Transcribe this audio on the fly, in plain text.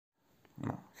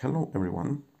Hello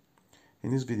everyone. In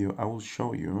this video I will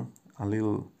show you a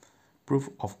little proof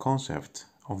of concept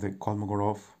of the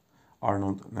Kolmogorov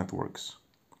Arnold networks.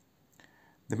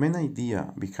 The main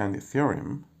idea behind the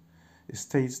theorem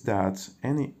states that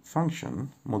any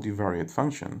function, multivariate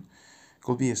function,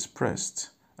 could be expressed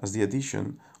as the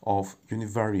addition of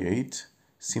univariate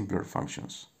simpler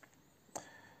functions.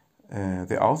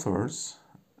 The authors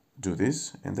do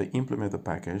this and they implement a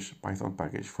Python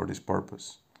package for this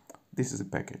purpose. This is the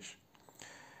package.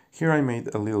 Here I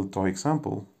made a little toy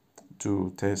example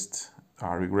to test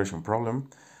a regression problem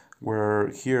where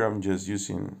here I'm just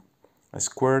using a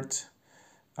squared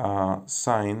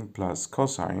sine plus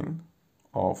cosine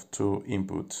of two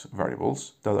input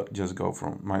variables that just go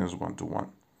from -1 to 1.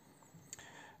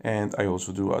 And I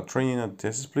also do a training and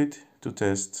test split to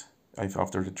test if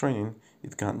after the training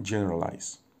it can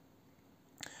generalize.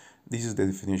 This is the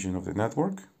definition of the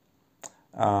network,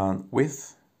 and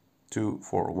width 2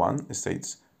 for 1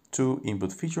 states 2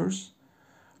 input features,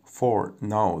 4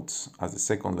 nodes as the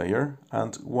second layer,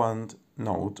 and 1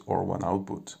 node or 1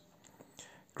 output.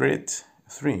 Grid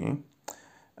 3,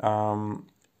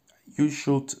 you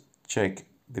should check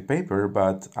the paper,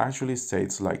 but actually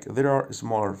states like there are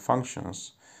smaller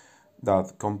functions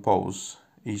that compose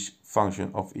each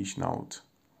function of each node.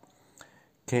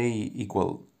 K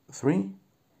equal 3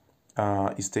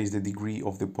 it states the degree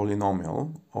of the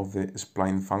polynomial of the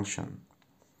spline function.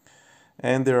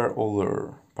 And there are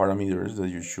other parameters that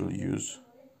you should use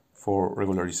for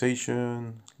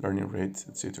regularization, learning rate,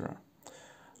 etc.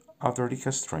 After it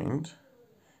has trained,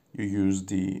 you use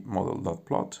the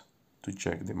model.plot to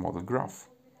check the model graph.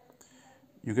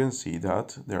 You can see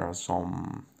that there are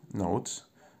some nodes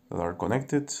that are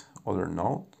connected, other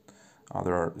nodes,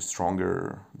 there are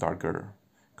stronger, darker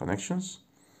connections.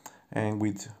 And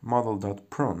with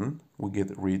model.prune, we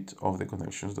get rid of the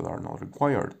connections that are not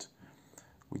required.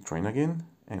 We train again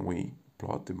and we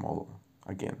plot the model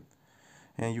again.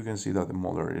 And you can see that the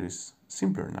model is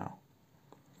simpler now.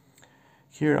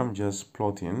 Here I'm just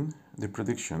plotting the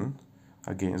prediction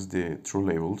against the true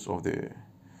labels of the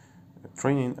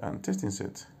training and testing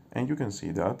set. And you can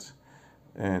see that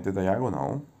the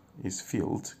diagonal is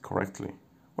filled correctly.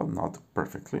 Well, not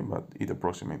perfectly, but it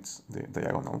approximates the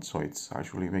diagonal, so it's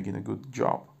actually making a good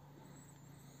job.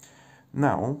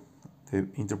 Now, the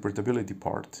interpretability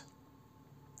part.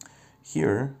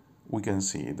 Here, we can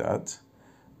see that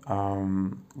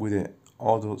with the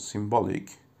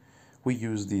auto-symbolic, we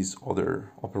use these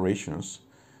other operations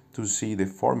to see the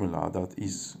formula that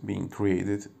is being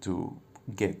created to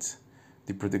get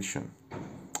the prediction.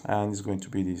 And it's going to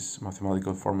be this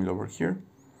mathematical formula over here.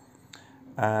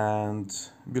 And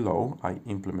below I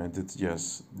implemented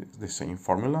just the same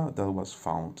formula that was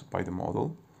found by the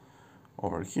model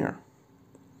over here.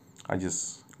 I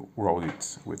just wrote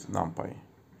it with NumPy.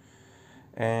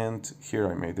 And here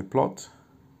I made the plot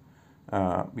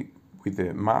with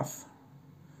the math,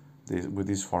 with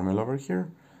this formula over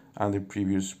here, and the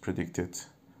previous predicted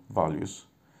values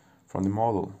from the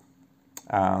model.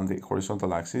 And the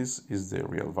horizontal axis is the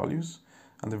real values,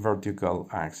 and the vertical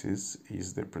axis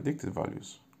is the predicted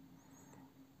values.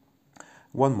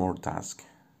 One more task,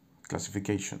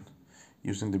 classification,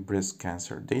 using the breast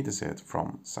cancer dataset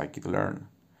from scikit-learn.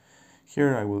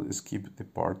 Here I will skip the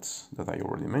parts that I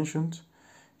already mentioned.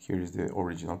 Here is the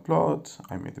original plot,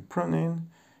 I made the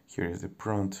pruning, here is the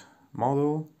pruned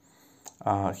model.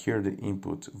 Here the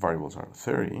input variables are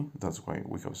 30, that's why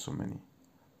we have so many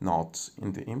nodes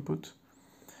in the input.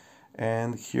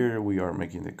 And here we are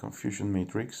making the confusion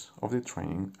matrix of the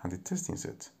training and the testing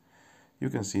set. You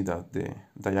can see that the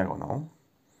diagonal,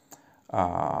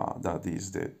 that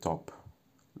is the top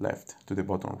left to the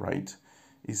bottom right,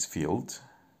 is filled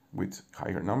with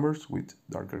higher numbers, with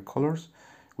darker colors,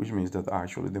 which means that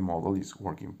actually the model is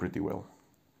working pretty well.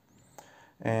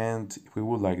 And if we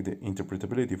would like the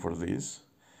interpretability for this,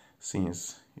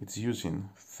 since it's using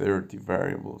 30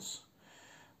 variables,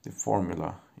 the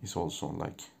formula is also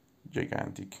like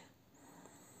gigantic.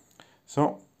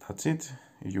 So that's it.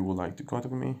 If you would like to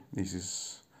contact me, this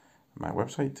is my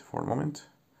website for a moment,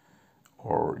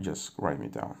 or just write me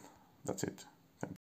down. That's it.